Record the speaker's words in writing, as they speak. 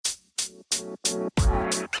What's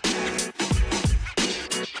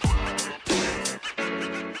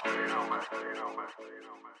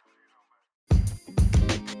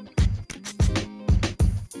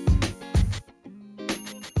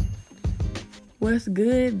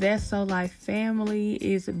good? That's So Life family.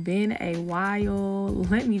 It's been a while.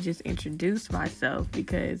 Let me just introduce myself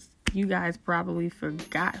because you guys probably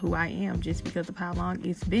forgot who I am just because of how long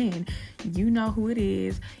it's been. You know who it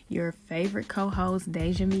is. Your favorite co-host,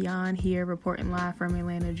 Deja Mian here, reporting live from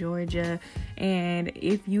Atlanta, Georgia. And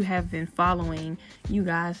if you have been following, you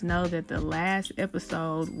guys know that the last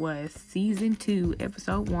episode was season 2,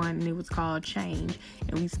 episode 1, and it was called Change.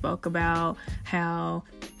 And we spoke about how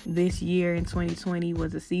this year in 2020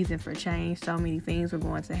 was a season for change. So many things were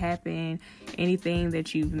going to happen. Anything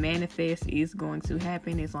that you manifest is going to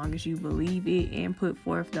happen as long as you believe it and put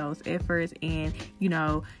forth those efforts. And,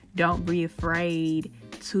 don't be afraid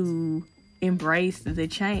to embrace the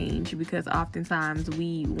change, because oftentimes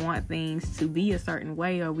we want things to be a certain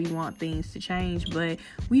way or we want things to change, but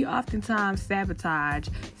we oftentimes self-sabotage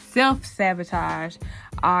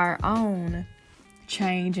our own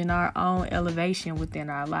change and our own elevation within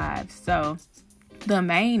our lives. So the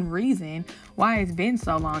main reason why it's been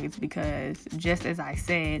so long is because, just as I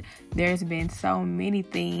said, there's been so many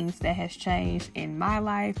things that has changed in my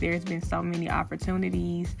life. There's been so many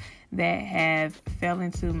opportunities that have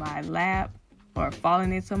fallen into my lap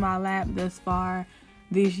thus far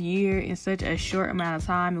this year in such a short amount of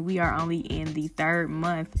time. And we are only in the 3rd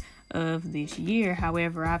month of this year.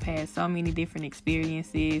 However, I've had so many different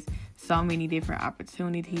experiences, so many different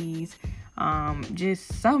opportunities,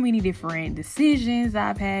 just so many different decisions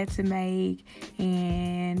I've had to make,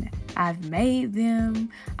 and I've made them.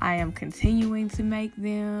 I am continuing to make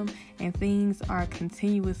them, and things are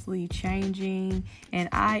continuously changing, and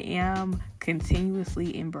I am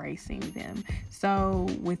continuously embracing them. So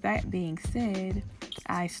with that being said,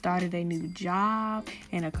 I started a new job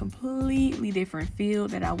in a completely different field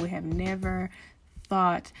that I would have never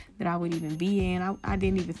thought that I would even be in. I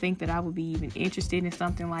didn't even think that I would be even interested in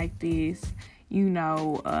something like this.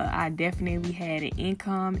 I definitely had an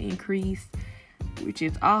income increase, which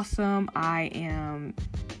is awesome. I am,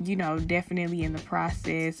 definitely in the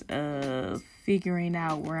process of figuring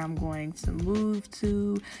out where I'm going to move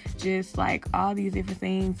to, just like all these different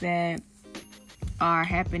things that are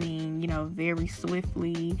happening, very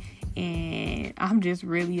swiftly. And I'm just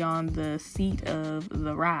really on the seat of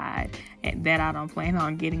the ride that I don't plan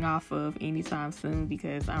on getting off of anytime soon,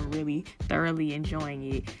 because I'm really thoroughly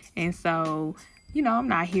enjoying it. And so, I'm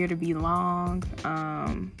not here to be long.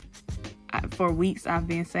 For weeks, I've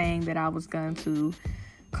been saying that I was going to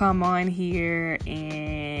come on here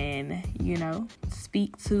and,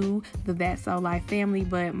 speak to the That's So Life family,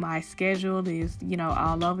 but my schedule is,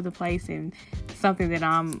 all over the place and something that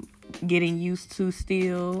I'm getting used to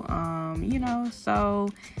still, and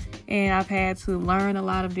I've had to learn a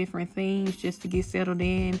lot of different things just to get settled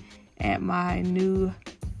in at my new,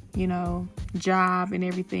 job and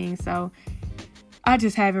everything. So I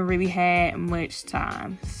just haven't really had much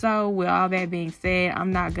time. So with all that being said,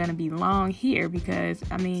 I'm not going to be long here because,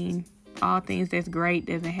 all things that's great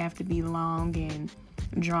doesn't have to be long and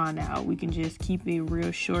drawn out. We can just keep it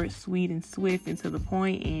real short, sweet, and swift and to the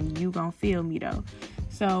point, and you gonna feel me though.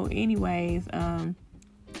 So anyways, I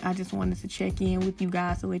just wanted to check in with you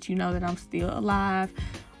guys to let you know that I'm still alive.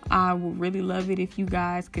 I would really love it if you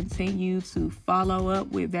guys continue to follow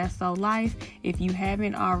up with That's So Life. If you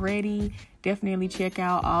haven't already, definitely check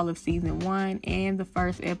out all of season 1 and the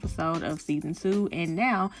first episode of season 2, and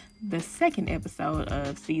now the 2nd episode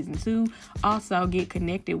of season 2. Also get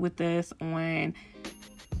connected with us on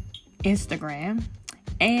Instagram,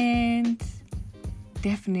 and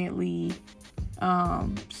definitely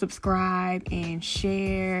subscribe and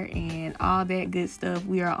share and all that good stuff.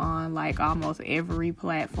 We are on like almost every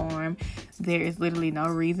platform. There is literally no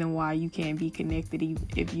reason why you can't be connected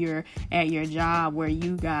if you're at your job where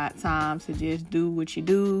you got time to just do what you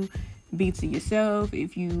do, be to yourself.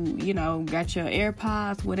 If you got your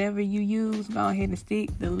AirPods, whatever you use, go ahead and stick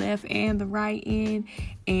the left and the right in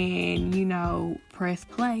and press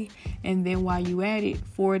play, and then while you at it,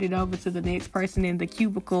 forward it over to the next person in the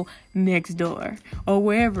cubicle next door or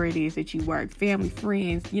wherever it is that you work, family,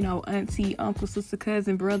 friends, auntie, uncle, sister,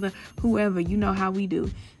 cousin, brother, whoever. You know how we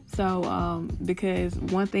do. So, because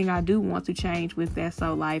one thing I do want to change with That's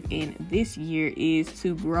So Life in this year is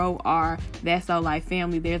to grow our That's So Life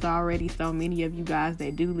family. There's already so many of you guys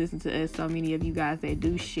that do listen to us, so many of you guys that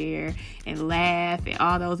do share and laugh and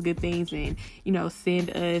all those good things, and, you know,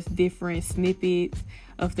 send us different snippets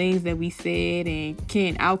of things that we said,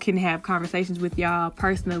 and I can have conversations with y'all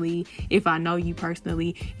personally if I know you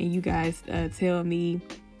personally, and you guys tell me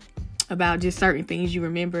about just certain things you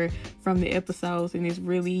remember from the episodes, and it's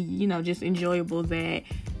really, you know, just enjoyable that,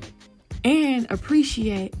 and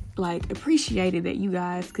appreciated that you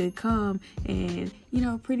guys could come and, you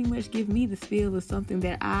know, pretty much give me the spiel of something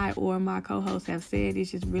that I or my co-hosts have said.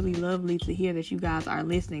 It's just really lovely to hear that you guys are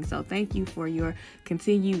listening. So thank you for your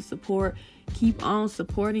continued support. Keep on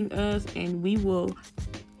supporting us, and we will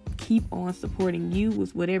keep on supporting you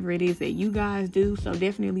with whatever it is that you guys do. So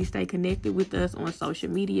definitely stay connected with us on social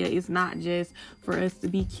media. It's not just for us to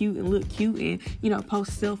be cute and look cute and, you know,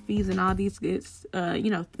 post selfies and all these good,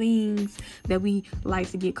 things that we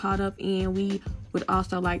like to get caught up in. We would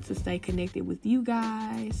also like to stay connected with you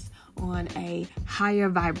guys on a higher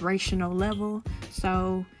vibrational level.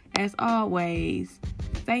 So as always,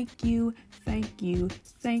 thank you.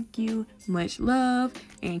 Much love,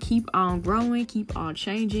 and keep on growing, keep on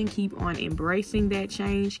changing, keep on embracing that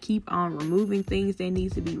change, keep on removing things that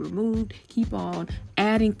need to be removed, keep on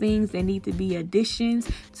adding things that need to be additions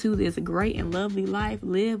to this great and lovely life.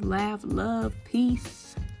 Live, laugh, love,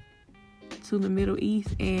 peace to the Middle East,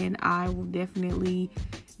 and I will definitely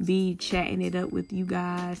be chatting it up with you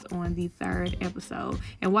guys on the 3rd episode.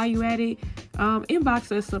 And while you at it,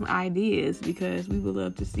 inbox us some ideas, because we would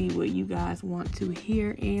love to see what you guys want to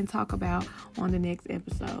hear and talk about on the next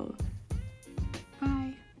episode.